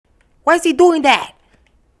Why is he doing that?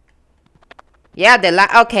 Yeah, they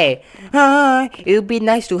like, okay. It would be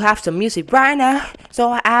nice to have some music right now,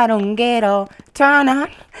 so I don't get all turned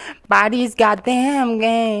on by this goddamn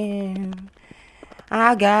game.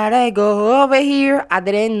 I gotta go over here. I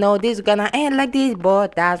didn't know this was gonna end like this,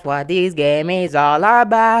 but that's what this game is all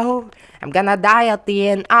about. I'm gonna die at the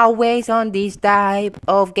end, always on this type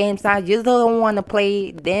of games. I just don't wanna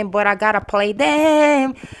play them, but I gotta play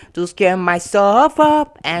them to scare myself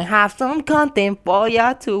up and have some content for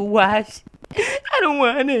y'all to watch. I don't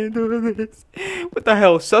wanna do this. What the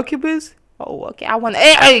hell, succubus? Oh, okay, I wanna.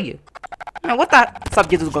 Hey! Man, what the? What's up,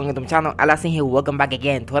 YouTube? Going to the channel. OutxLasting here. Welcome back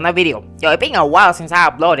again to another video. Yo, it's been a while since I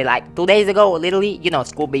uploaded, like 2 days ago, literally. You know,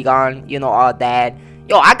 school be gone, you know, all that.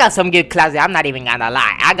 Yo, I got some good classes. I'm not even gonna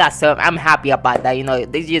lie. I got some. I'm happy about that. You know,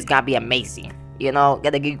 this year's gonna be amazing. You know,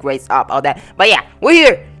 get the good grades up, all that. But yeah, we're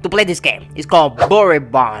here to play this game. It's called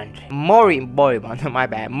Moribund. Moribund. My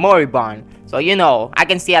bad. Moribund. So, you know, I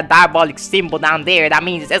can see a diabolic symbol down there. That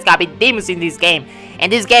means there's gotta be demons in this game.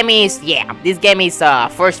 And this game is, yeah, this game is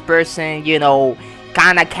first person, you know,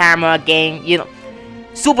 kind of camera game, you know,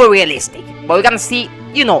 super realistic. But we're gonna see,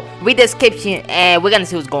 you know, read the description and we're gonna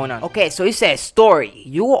see what's going on. Okay, so it says, story.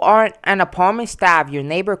 You are an apartment staff, your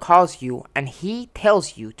neighbor calls you and he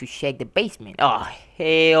tells you to check the basement. Oh,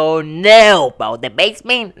 hell no, bro. The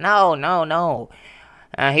basement? No, no, no.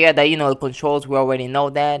 Here the, you know, the controls, we already know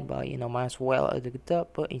that, but you know, might as well look it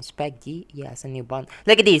up. But inspect G, yeah, it's a new button.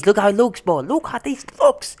 Look at this, look how it looks, bro. Look how this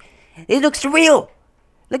looks. It looks real.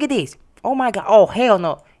 Look at this. Oh my god. Oh hell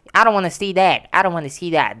no. I don't want to see that. I don't want to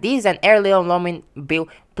see that. This is an early alarming build.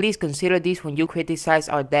 Please consider this when you criticize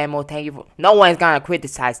our demo. Thank you for. No one's gonna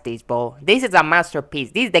criticize this, bro. This is a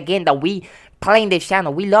masterpiece. This is the game that we play in this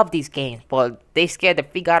channel. We love these games, but they scared the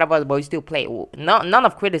freak out of us, but we still play. No, none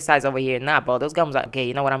of criticize over here, nah, bro. Those games are okay,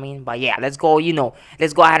 you know what I mean? But yeah, let's go, you know,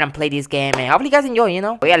 let's go ahead and play this game, and hopefully you guys enjoy, you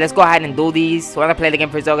know. But yeah, let's go ahead and do this. Wanna play the game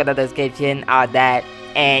first? Look at the description, all that,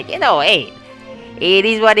 and you know, hey, it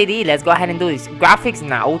is what it is. Let's go ahead and do this. Graphics,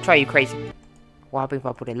 nah, ultra, you crazy. What happens if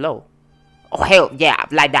I put it low? Oh hell yeah,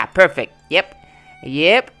 like that, perfect. Yep,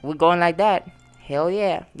 we're going like that. Hell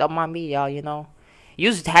yeah, don't mind me, y'all, you know.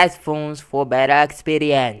 Use headphones for better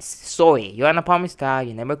experience. Sorry, you're an apartment star.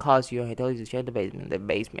 You never calls you and he tells you to share the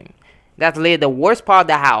basement. That's literally the worst part of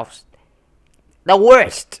the house. The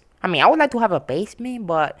worst. I mean, I would like to have a basement,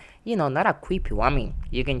 but you know, not a creepy one. I mean,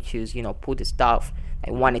 you can choose, you know, put the stuff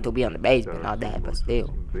I want it to be on the basement, not that, but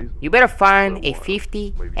still. You better find a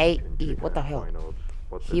 58 E. What the hell?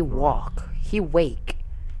 He walk. He wake.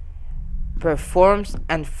 Performs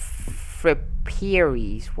and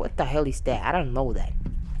prepares. What the hell is that? I don't know that.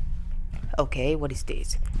 Okay, what is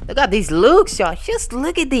this? Look at these looks, y'all. Just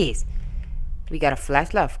look at this. We got a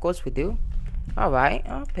flashlight, of course we do. Alright,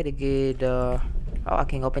 oh, pretty good. Oh, I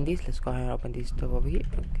can open this. Let's go ahead and open this stuff over here.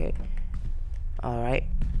 Okay. Alright.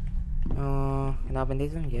 Can I open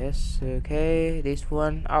this one? Yes. Okay, this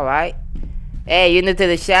one. Alright. Hey, you're new to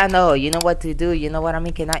the channel. You know what to do. You know what I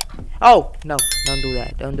mean? Can I? Oh, no. Don't do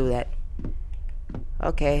that. Don't do that.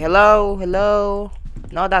 Okay, hello.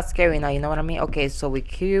 No, that's scary now, you know what I mean? Okay, so with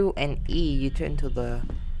Q and E, you turn to the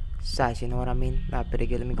side, you know what I mean? Not pretty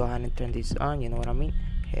good. Let me go ahead and turn this on, you know what I mean?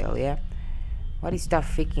 Hell yeah. What is that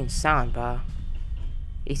freaking sound, bro?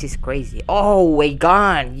 This is crazy. Oh, we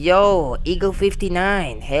gone. Yo, Eagle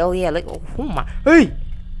 59. Hell yeah. Like, oh my. Hey!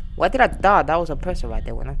 What did I thought? That was a person right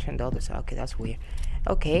there when I turned the other side. Okay, that's weird.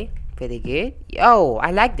 Okay, pretty good. Yo, I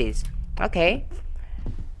like this. Okay.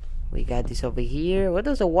 We got this over here. Where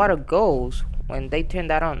does the water goes when they turn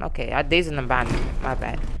that on? Okay, this is an abandonment. My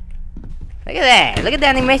bad. Look at that. Look at the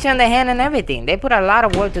animation on the hand and everything. They put a lot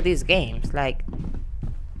of work to these games. Like,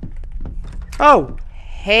 oh,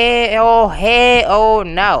 hey, oh,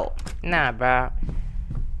 no. Nah, bro.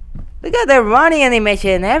 Look at the running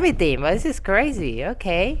animation and everything. But this is crazy.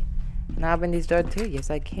 Okay. Now open this door too. Yes,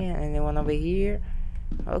 I can. Anyone over here?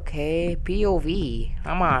 Okay, POV.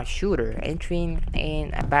 I'm a shooter entering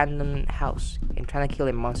an abandoned house and trying to kill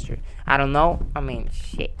a monster. I don't know. I mean,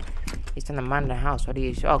 shit. It's an abandoned house. What do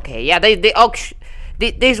you? Okay, yeah. Oh,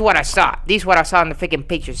 this is what I saw. This is what I saw in the freaking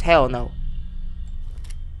pictures. Hell no.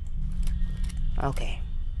 Okay,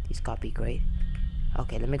 this gotta be great.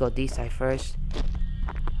 Okay, let me go this side first.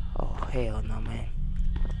 Oh hell no, man.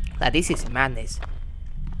 Like, this is madness.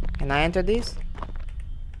 Can I enter this?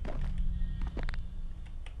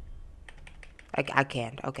 I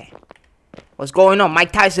can't. Okay. What's going on?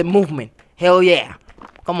 Mike Tyson movement. Hell yeah.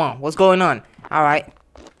 Come on. What's going on? Alright.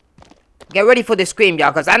 Get ready for the scream,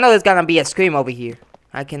 y'all. Because I know there's going to be a scream over here.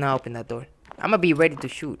 I cannot open that door. I'm going to be ready to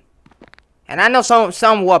shoot. And I know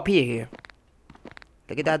some will appear here.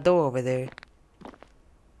 Look at that door over there.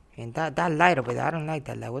 And that light over there, I don't like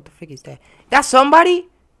that light. What the frick is that? That's somebody?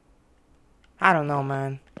 I don't know,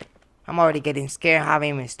 man. I'm already getting scared. I haven't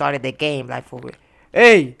even started the game, like, for real.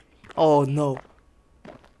 Hey! Oh, no.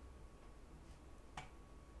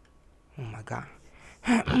 Oh, my God.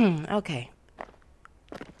 Okay.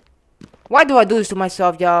 Why do I do this to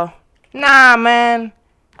myself, y'all? Nah, man.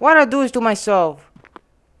 Why do I do this to myself?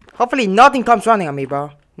 Hopefully nothing comes running at me,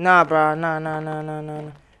 bro. Nah, bro. Nah.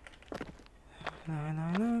 No.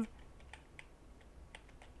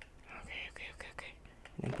 Okay.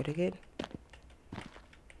 Then put it good.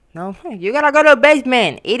 No, you gotta go to the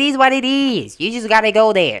basement. It is what it is. You just gotta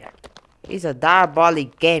go there. It's a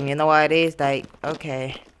diabolic game. You know what it is? Like,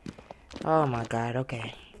 okay. Oh my God.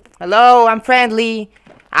 Okay. Hello, I'm friendly.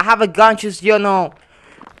 I have a gun. Just, you know.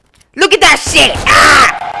 Look at that shit.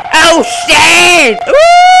 Ah! Oh shit!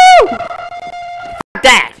 Woo!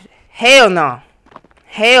 That. Hell no.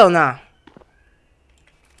 Hell no.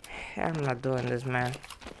 I'm not doing this, man.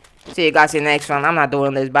 See you guys in the next one. I'm not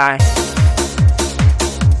doing this. Bye.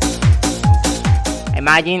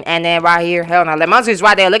 Imagine, and then right here, hell no, the monster is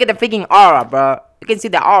right there. Look at the freaking aura, bro. You can see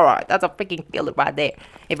the aura. That's a freaking killer right there.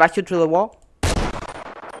 If I shoot through the wall.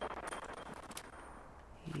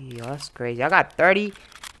 Yo, that's crazy. I got 38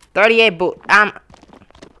 bullets.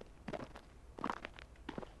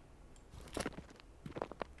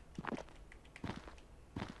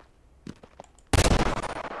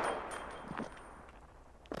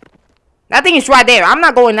 That thing is right there. I'm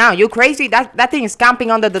not going now. You crazy? That thing is camping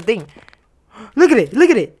under the thing. Look at it. Look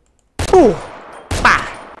at it. Ooh. Bah.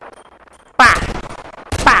 Bah.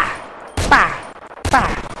 Bah. Bah.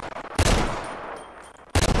 Bah.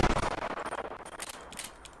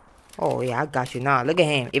 Oh yeah, I got you now. Look at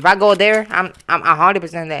him. If I go there, I'm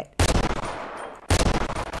 100% that.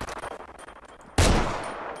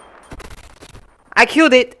 I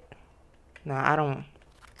killed it. No, I don't.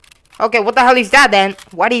 Okay, what the hell is that then?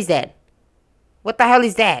 What is that? What the hell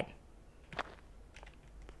is that?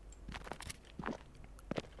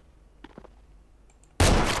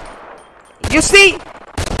 You see?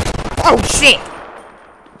 Oh shit!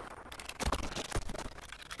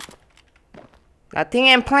 That thing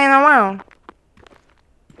ain't playing around.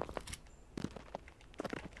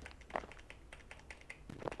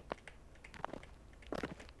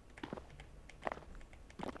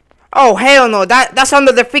 Oh hell no! That's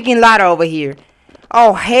under the freaking ladder over here.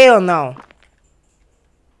 Oh hell no!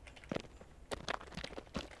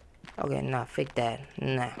 Okay, nah, fake that.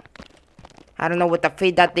 Nah. I don't know what the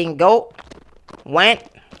freak that thing go. Went.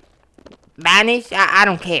 Vanished. I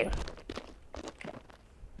don't care.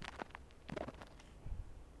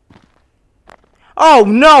 Oh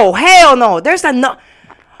no! Hell no! There's a no.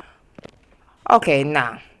 Okay,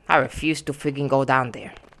 nah. I refuse to freaking go down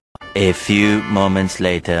there. A few moments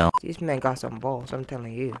later. This man got some balls, I'm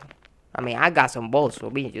telling you. I mean, I got some balls for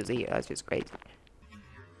me just here. That's just crazy.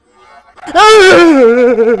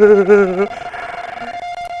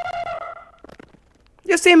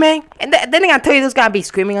 You see, man? And didn't I tell you this guy be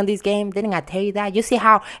screaming on this game? Didn't I tell you that? You see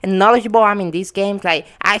how knowledgeable I'm in these games? Like,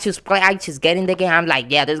 I just play, I just get in the game. I'm like,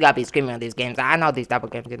 yeah, this guy be screaming on these games. I know these type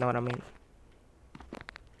of games, you know what I mean?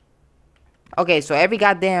 Okay, so every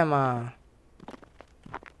goddamn,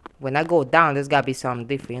 when I go down, there's gotta be something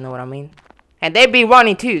different, you know what I mean? And they be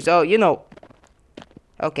running too, so, you know.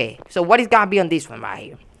 Okay, so what is gonna be on this one right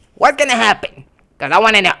here? What's gonna happen? Because I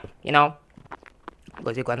wanna know, you know?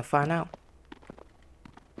 Because you're gonna find out.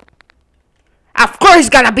 Of course it's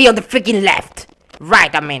gonna be on the freaking left.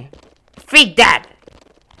 Right, I mean. Freak that.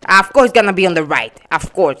 Of course it's gonna be on the right.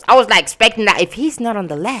 Of course. I was like expecting that if he's not on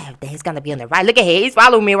the left, then he's gonna be on the right. Look at him. He's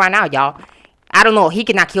following me right now, y'all. I don't know. He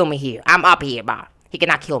cannot kill me here. I'm up here, bro. He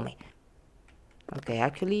cannot kill me. Okay,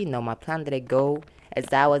 actually, no. My plan didn't go as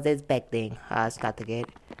I was expecting. It's not good.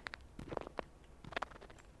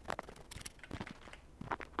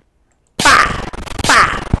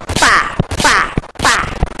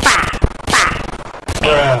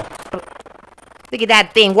 Look at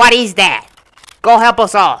that thing. What is that? Go help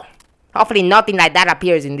us all. Hopefully nothing like that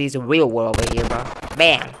appears in this real world over here, bro.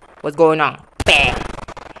 Bam. What's going on? Bam.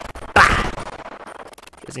 Bah.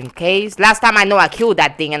 Just in case. Last time I know I killed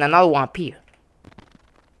that thing and another one appeared.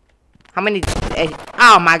 How many?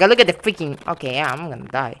 Oh my god, look at the freaking. Okay, yeah, I'm gonna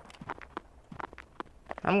die.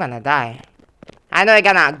 I'm gonna die. I know they're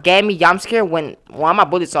gonna get me jump scare when one of my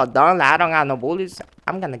bullets are done. Like, I don't got no bullets.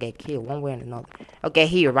 I'm gonna get killed one way or another. Okay,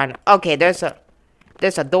 here, right now. Okay, there's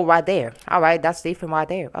a door right there. Alright, that's different right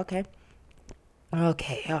there. Okay.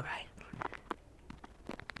 Okay, alright.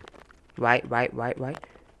 Right.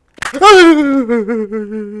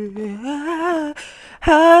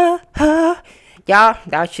 Y'all,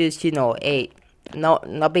 that's just, you know,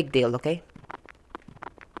 No big deal, okay?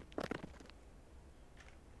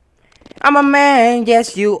 I'm a man,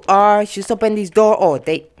 yes you are. Just open this door. Oh,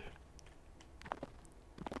 they...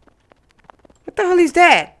 What the hell is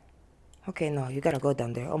that? Okay, no, you gotta go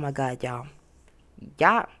down there. Oh my god, y'all.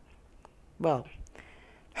 Yeah. Bro.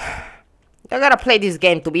 I gotta play this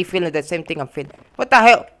game to be feeling the same thing I'm feeling. What the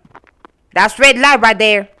hell? That's red light right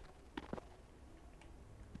there.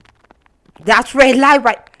 That's red light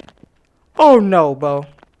right... Oh no, bro.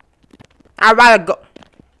 I'd rather go...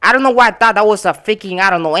 I don't know why I thought that was a freaking, I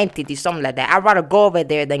don't know, entity, something like that. I'd rather go over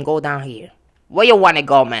there than go down here. Where you wanna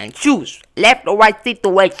go, man? Choose. Left or right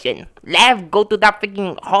situation. Left, go to that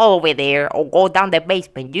freaking hall over there, or go down the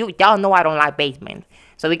basement. Y'all know I don't like basement.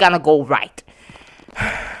 So we gonna go right.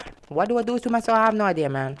 Why do I do this to myself? I have no idea,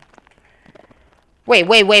 man. Wait.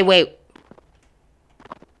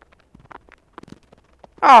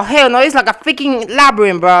 Oh, hell no, it's like a freaking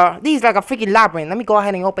labyrinth, bro. This is like a freaking labyrinth. Let me go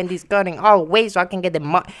ahead and open this curtain all the way so I can get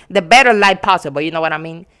the better light possible. You know what I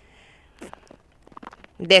mean?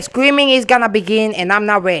 The screaming is gonna begin and I'm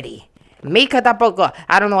not ready. Mika tampoco.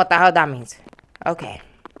 I don't know what the hell that means. Okay.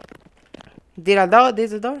 Did I do?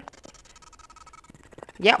 This is the door?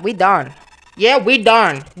 Yeah, we done. Yeah, we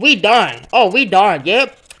done. We done. Oh, we done.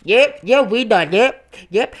 Yep. Yeah, we done.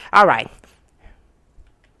 Yep. Alright.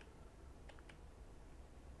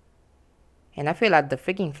 And I feel like the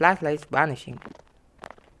freaking flashlight is vanishing.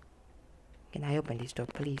 Can I open this door,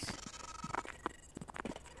 please?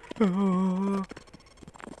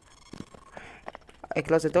 Hey,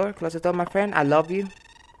 close the door, my friend. I love you.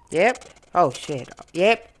 Yep. Oh, shit.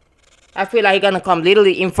 Yep. I feel like he's gonna come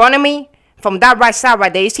literally in front of me. From that right side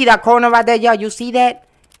right there. You see that corner right there, y'all? You see that?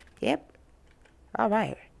 Yep.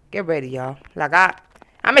 Alright. Get ready, y'all. Like,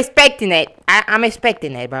 I'm expecting it. I'm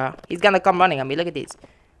expecting it, bro. He's gonna come running at me. Look at this.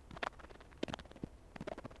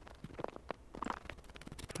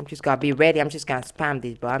 I'm just gonna be ready. I'm just gonna spam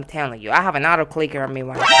this, bro. I'm telling you. I have an auto clicker on me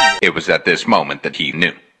right now. It was at this moment that he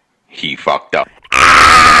knew. He fucked up.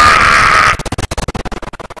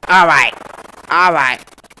 Alright.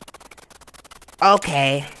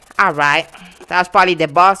 Okay. Alright. That's probably the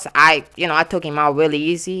boss. I took him out really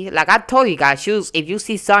easy. Like I told you guys, if you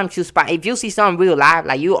see something, if you see something real life,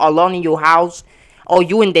 like you alone in your house, or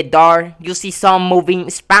you in the dark, you see something moving,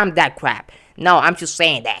 spam that crap. No, I'm just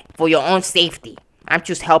saying that. For your own safety. I'm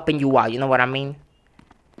just helping you out, you know what I mean?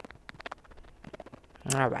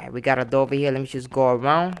 Alright, we got a door over here. Let me just go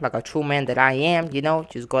around like a true man that I am, you know?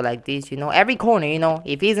 Just go like this, you know? Every corner, you know?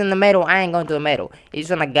 If he's in the middle, I ain't going to the middle. He's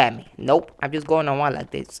gonna get me. Nope, I'm just going around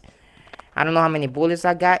like this. I don't know how many bullets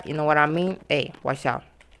I got, you know what I mean? Hey, watch out.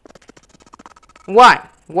 What?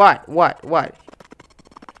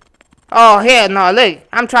 Oh, hell no, look.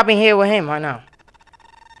 I'm trapping here with him right now.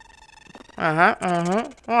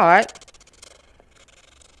 Alright.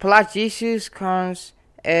 Plot issues comes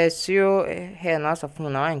as 0. Hell no, that's a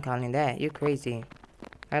phone. No, I ain't counting that. You're crazy.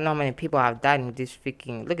 I don't know how many people have died in this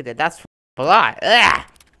freaking... Look at that. That's a lot. Ugh!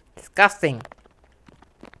 Disgusting.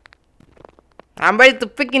 I'm ready to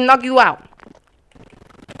freaking knock you out.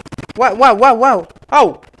 What?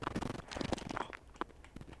 Oh!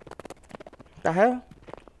 The hell?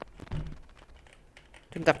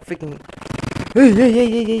 Take that freaking...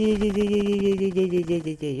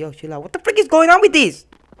 Yo, chill out. What the frick is going on with this?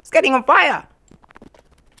 It's getting on fire.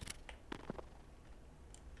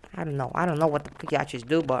 I don't know what the frick I should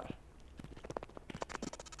do, but...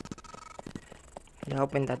 They're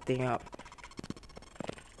open that thing up.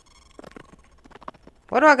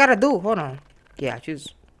 What do I gotta do? Hold on. Yeah,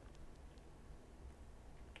 choose.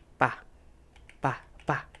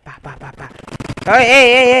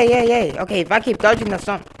 Hey. Okay, if I keep dodging the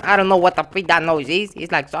sun, I don't know what the freak that noise is.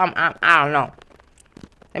 It's like some, I don't know.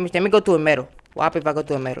 Let me go to a middle. What happens if I go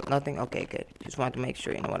to a middle? Nothing? Okay, good. Just wanted to make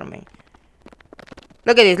sure, you know what I mean.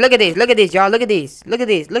 Look at this, y'all. Look at this.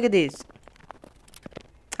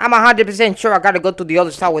 I'm 100% sure I gotta go to the other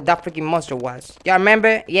side where that freaking monster was. Y'all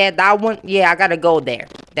remember? Yeah, that one? Yeah, I gotta go there.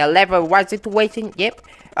 The left or right situation? Yep.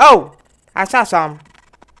 Oh! I saw some.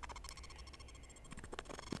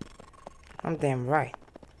 I'm damn right.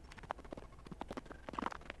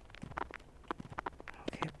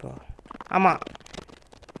 Okay, bro.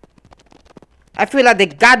 I feel like the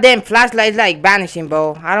goddamn flashlight is like vanishing,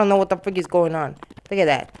 bro. I don't know what the frick is going on. Look at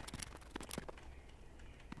that.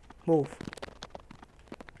 Move.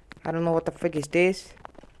 I don't know what the frick is this.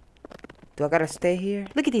 Do I gotta stay here?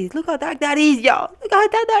 Look at this. Look how dark that is, y'all. Look how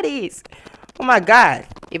dark that is. Oh my god.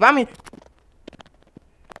 If I'm in...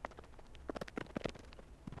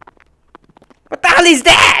 What the hell is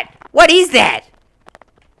that? What is that?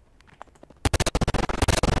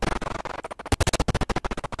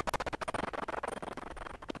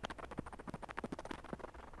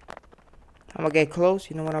 I'm gonna get close,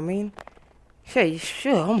 you know what I mean?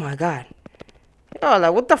 Sure, oh my god. Oh,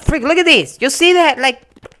 like, what the frick? Look at this. You see that? Like,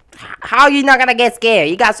 how you not gonna get scared?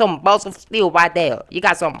 You got some balls of steel right there. You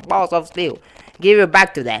got some balls of steel. Give it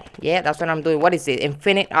back to that. Yeah, that's what I'm doing. What is it?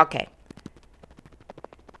 Infinite? Okay.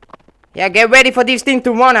 Yeah, get ready for this thing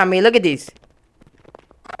to run at me. Look at this.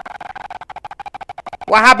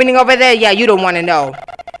 What happening over there? Yeah, you don't want to know.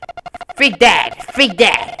 Freak that. Freak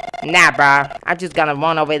that. Nah, bro. I'm just gonna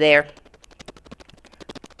run over there.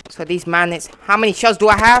 So these magnets. How many shots do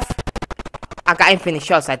I have? I got infinite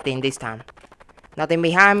shots, I think, this time. Nothing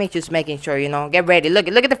behind me. Just making sure, you know. Get ready. Look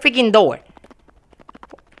at the freaking door.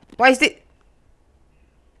 Why is it?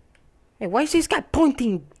 Hey, why is this guy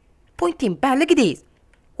pointing back? Look at this.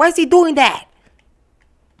 Why is he doing that?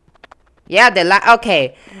 Yeah, the light.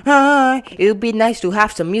 Okay. It would be nice to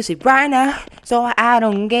have some music right now, so I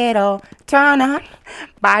don't get all turned on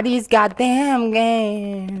by this goddamn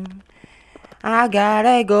game. I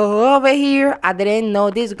gotta go over here. I didn't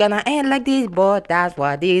know this was gonna end like this, but that's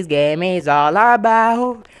what this game is all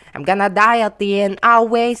about. I'm gonna die at the end,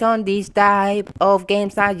 always on this type of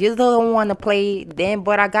games. I just don't wanna play them,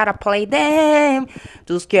 but I gotta play them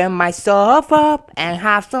to scare myself up and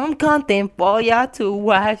have some content for y'all to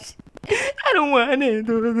watch. I don't wanna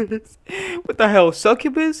do this. What the hell,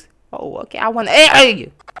 succubus? Oh, okay, I wanna.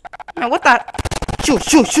 Hey! Man, what the?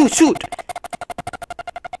 Shoot!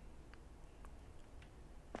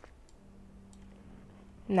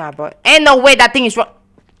 Nah, bro. Ain't no way that thing is wrong.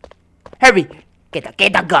 Hurry! Get the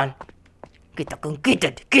gun. Get the gun.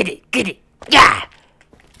 Get it. Yeah!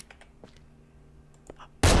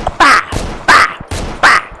 Bah!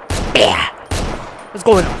 Yeah! What's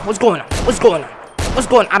going on?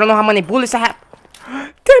 I don't know how many bullets I have.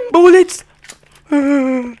 10 bullets!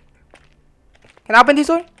 Can I open this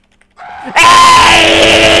door?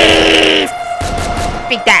 Hey!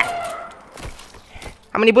 Pick that.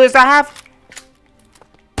 How many bullets do I have?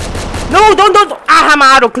 No, don't. I have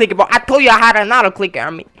my auto clicker, bro. I told you I had an auto clicker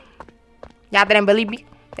on me. Y'all didn't believe me?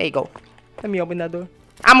 There you go. Let me open that door.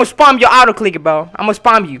 I'm gonna spam your auto clicker, bro. I'm gonna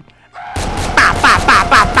spam you. Bah.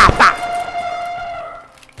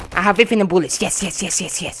 I have infinite bullets.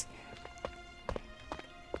 Yes.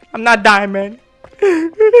 I'm not dying, man.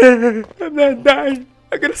 I'm not dying.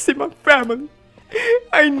 I gotta see my family.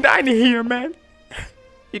 I ain't dying here, man.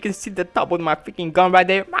 You can see the top of my freaking gun right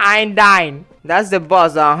there. I ain't dying. That's the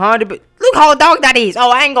boss, 100%. Look how dark that is. Oh,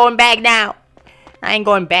 I ain't going back now. I ain't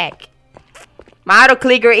going back. My auto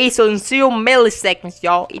clicker is on 0 milliseconds,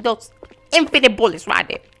 y'all. It does infinite bullets right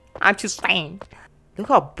there. I'm just saying. Look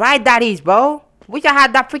how bright that is, bro. Wish I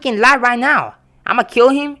had that freaking light right now. I'ma kill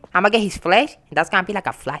him. I'ma get his flesh. That's gonna be like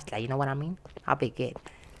a flashlight. You know what I mean? I'll be good.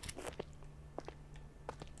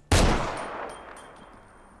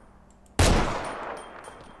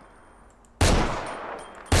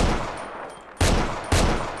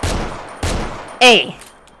 Hey,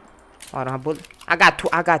 hold on, bullet. I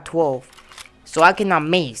got 12, so I cannot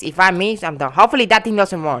miss. If I miss, I'm done. Hopefully that thing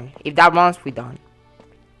doesn't run. If that runs, we done.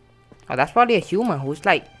 Oh, that's probably a human who's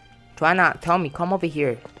like trying to tell me, come over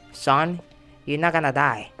here, son. You're not gonna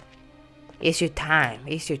die. It's your time.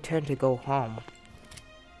 It's your turn to go home.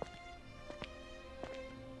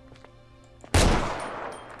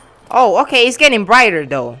 Oh, okay. It's getting brighter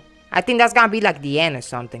though. I think that's gonna be like the end or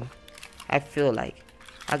something. I feel like.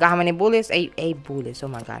 I got how many bullets? 8 bullets. Oh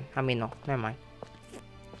my god. I mean, no. Never mind.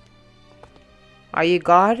 Are you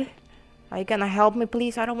God? Are you gonna help me,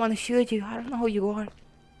 please? I don't want to shoot you. I don't know who you are.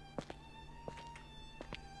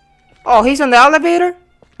 Oh, he's on the elevator?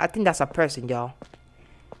 I think that's a person, y'all.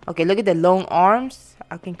 Okay, look at the long arms.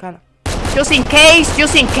 I can kind of... Just in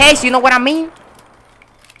case. You know what I mean?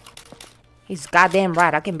 He's goddamn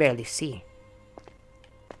right. I can barely see.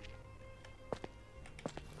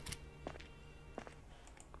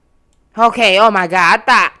 Okay, oh my god,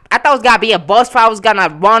 I thought it was gonna be a boss fight. I was gonna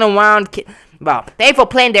run around. Well, thanks for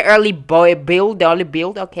playing the early build,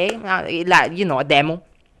 okay? Like, you know, a demo.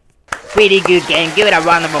 Pretty good game. Give it a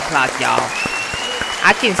round of applause, y'all.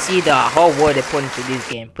 I can see the whole world they put into this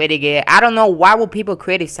game. Pretty good. I don't know why would people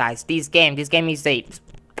criticize this game. This game is a...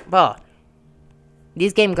 Bro,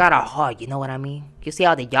 this game got a heart, you know what I mean? You see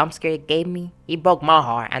how the jump scare it gave me? It broke my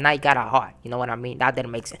heart, and I got a heart. You know what I mean? That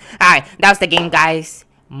didn't make sense. Alright, that's the game, guys.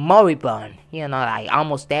 Moribund, you know, like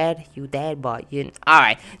almost dead, you dead, but you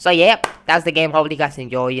alright. So yeah, that's the game. Hopefully you guys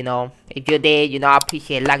enjoy, you know. If you did, you know, I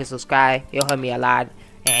appreciate it. Like and subscribe, it'll help me a lot.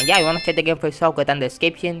 And yeah, you wanna check the game for yourself, go down in the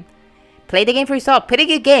description. Play the game for yourself. Pretty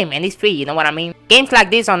good game, and it's free, you know what I mean? Games like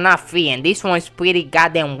this are not free, and this one is pretty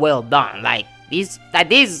goddamn well done. Like, this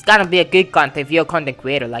is gonna be a good content if you're a content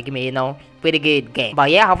creator like me, you know. Pretty good game. But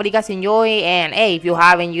yeah, hopefully you guys enjoy, and hey, if you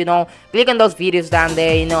haven't, you know, click on those videos down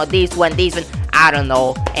there, you know, this one, I don't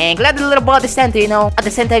know, and click the little ball at the center, you know, at the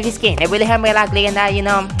center of your screen. It really helped me a lot clicking that, you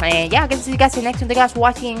know. And yeah, I can see you guys in the next one. Thank you guys for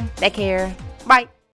watching. Take care. Bye.